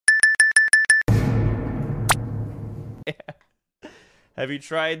Have you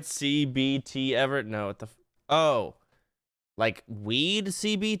tried CBT ever? No, what the oh. Like weed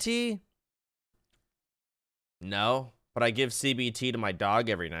CBT? No, but I give CBT to my dog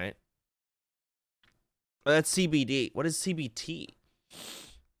every night. Oh, that's CBD. What is CBT?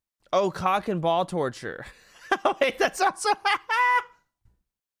 Oh, cock and ball torture. Wait, that's also...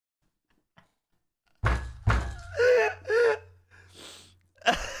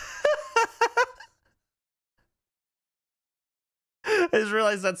 I just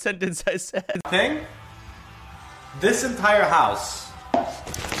realized that sentence I said. This entire house,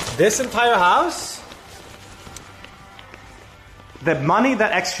 the money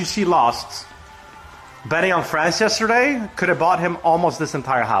that XQC lost betting on France yesterday could have bought him almost this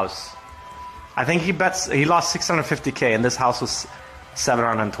entire house. I think he lost 650K and this house was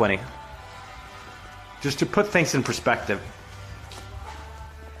 720. Just to put things in perspective.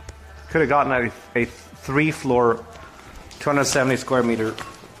 Could have gotten a 3-floor, 270 square meter.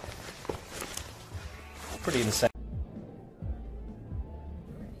 Pretty insane.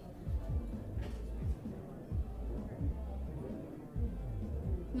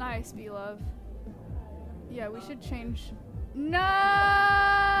 Nice, B-Love. Yeah, we should change. No!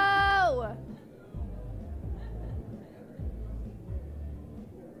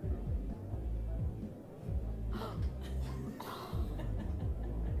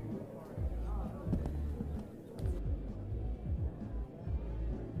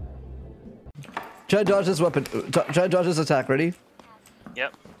 Try to dodge this weapon. Try to dodge this attack. Ready?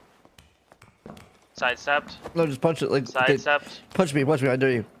 Yep. Sidestepped. No, just punch it. Like Sidestepped. Okay. Punch me. I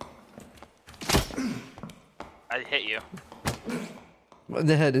dare you. I hit you. In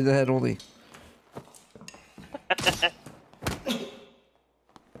the head only.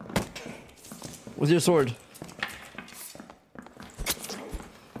 With your sword.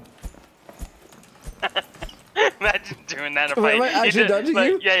 Imagine doing that if Am I actually dodging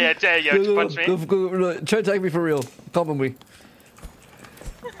you? Yeah, just punch me. Go, try to attack me for real. Compliment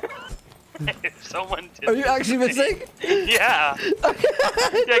me. If someone did Are you actually missing? Yeah. Yeah, do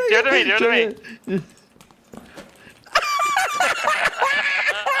it to me, do it to me.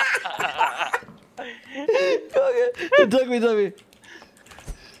 Okay. Tug me.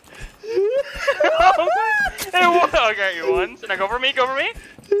 Okay, you once. Now go for me,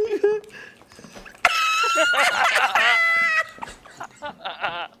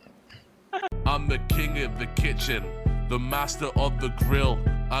 I'm the king of the kitchen, the master of the grill.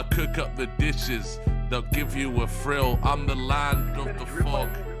 I cook up the dishes, they'll give you a thrill. I'm the land of the fog,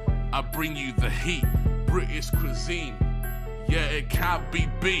 I bring you the heat. British cuisine, yeah, it can't be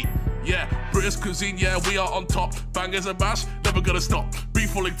beat. Yeah, British cuisine, yeah, we are on top. Bangers and mash, never gonna stop.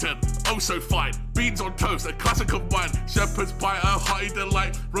 Beef Wellington, oh so fine. Beans on toast, a classic of mine. Shepherd's pie, a hearty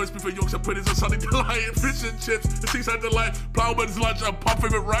delight. Roast beef and Yorkshire puddings, a sunny delight. Fish and chips, a seaside delight. Ploughman's lunch, a pub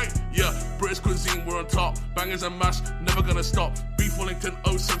favorite, right? Yeah, British cuisine, we're on top. Bangers and mash, never gonna stop. Beef Wellington,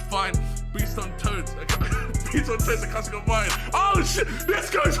 oh so fine. Beans on toast, beans on toast, a classic of mine. Oh shit,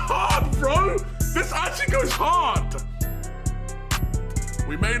 this goes hard, bro. This actually goes hard.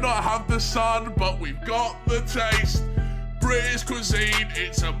 We may not have the sun, but we've got the taste. British cuisine,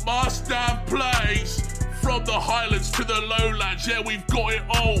 it's a must-have place. From the Highlands to the Lowlands, yeah, we've got it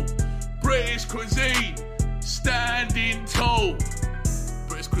all. British cuisine, standing tall.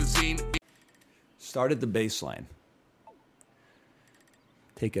 British cuisine. Start at the baseline.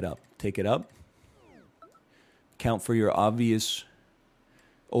 Take it up. Count for your obvious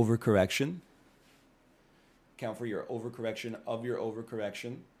overcorrection. Count for your overcorrection of your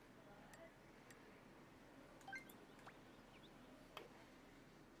overcorrection.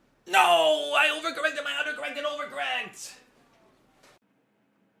 No! I overcorrected my overcorrect!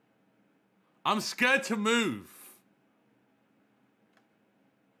 I'm scared to move.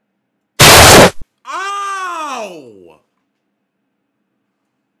 Ow!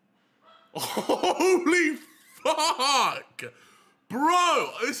 Holy fuck!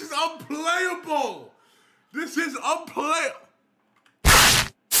 Bro, this is unplayable! This is unplayable!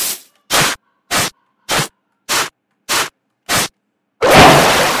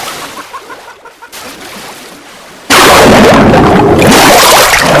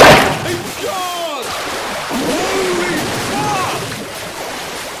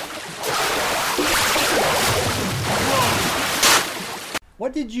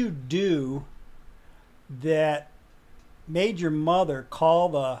 What did you do that made your mother call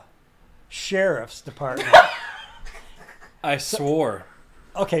the sheriff's department? I swore.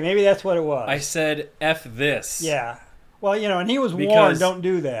 Okay, maybe that's what it was. I said, F this. Yeah. Well, you know, and he was warned, don't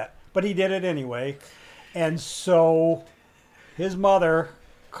do that. But he did it anyway. And so his mother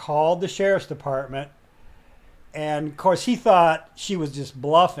called the sheriff's department And of course, he thought she was just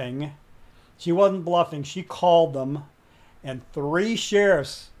bluffing. She wasn't bluffing. She called them, and 3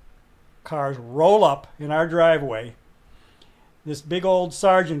 sheriff's cars roll up in our driveway. This big old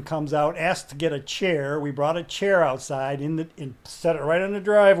sergeant comes out, asks to get a chair. We brought a chair outside and set it right on the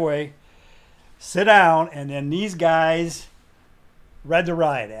driveway. Sit down, and then these guys read the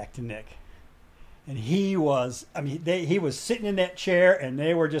riot act to Nick. And he was, I mean, he was sitting in that chair, and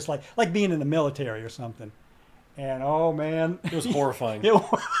they were just like being in the military or something. And oh man, it was horrifying. It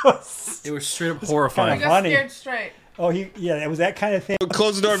was straight up horrifying. You got scared straight. Oh, it was that kind of thing.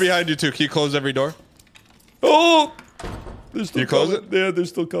 Close the door behind you too. Can you close every door? Oh, they're still close it? Yeah, they're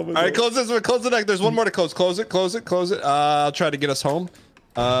still coming. All right, close this one. Close the neck. There's one more to close. Close it. Close it. Close it. I'll try to get us home.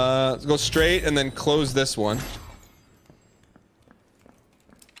 Let's go straight and then close this one.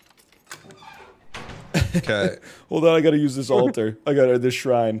 Okay. Hold on, I gotta use this altar. I gotta this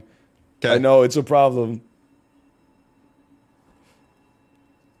shrine. Okay. I know it's a problem.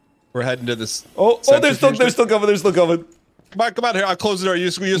 We're heading to this. Oh, they're still coming. They're still coming. Come on here. I'll close the door. You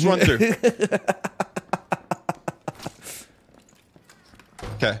just run through.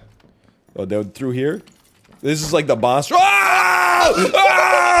 Okay. Oh, they're through here. This is like the boss. Ah!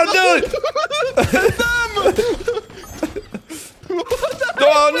 Ah, dude!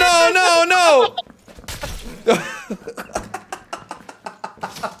 Oh no!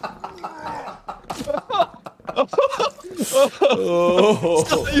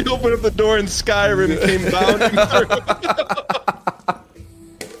 Oh. You opened up the door in Skyrim and came bounding through.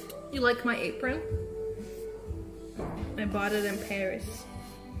 You like my apron? I bought it in Paris.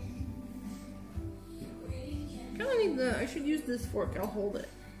 I need I should use this fork. I'll hold it.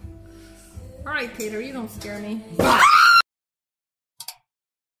 Alright, Tater, you don't scare me.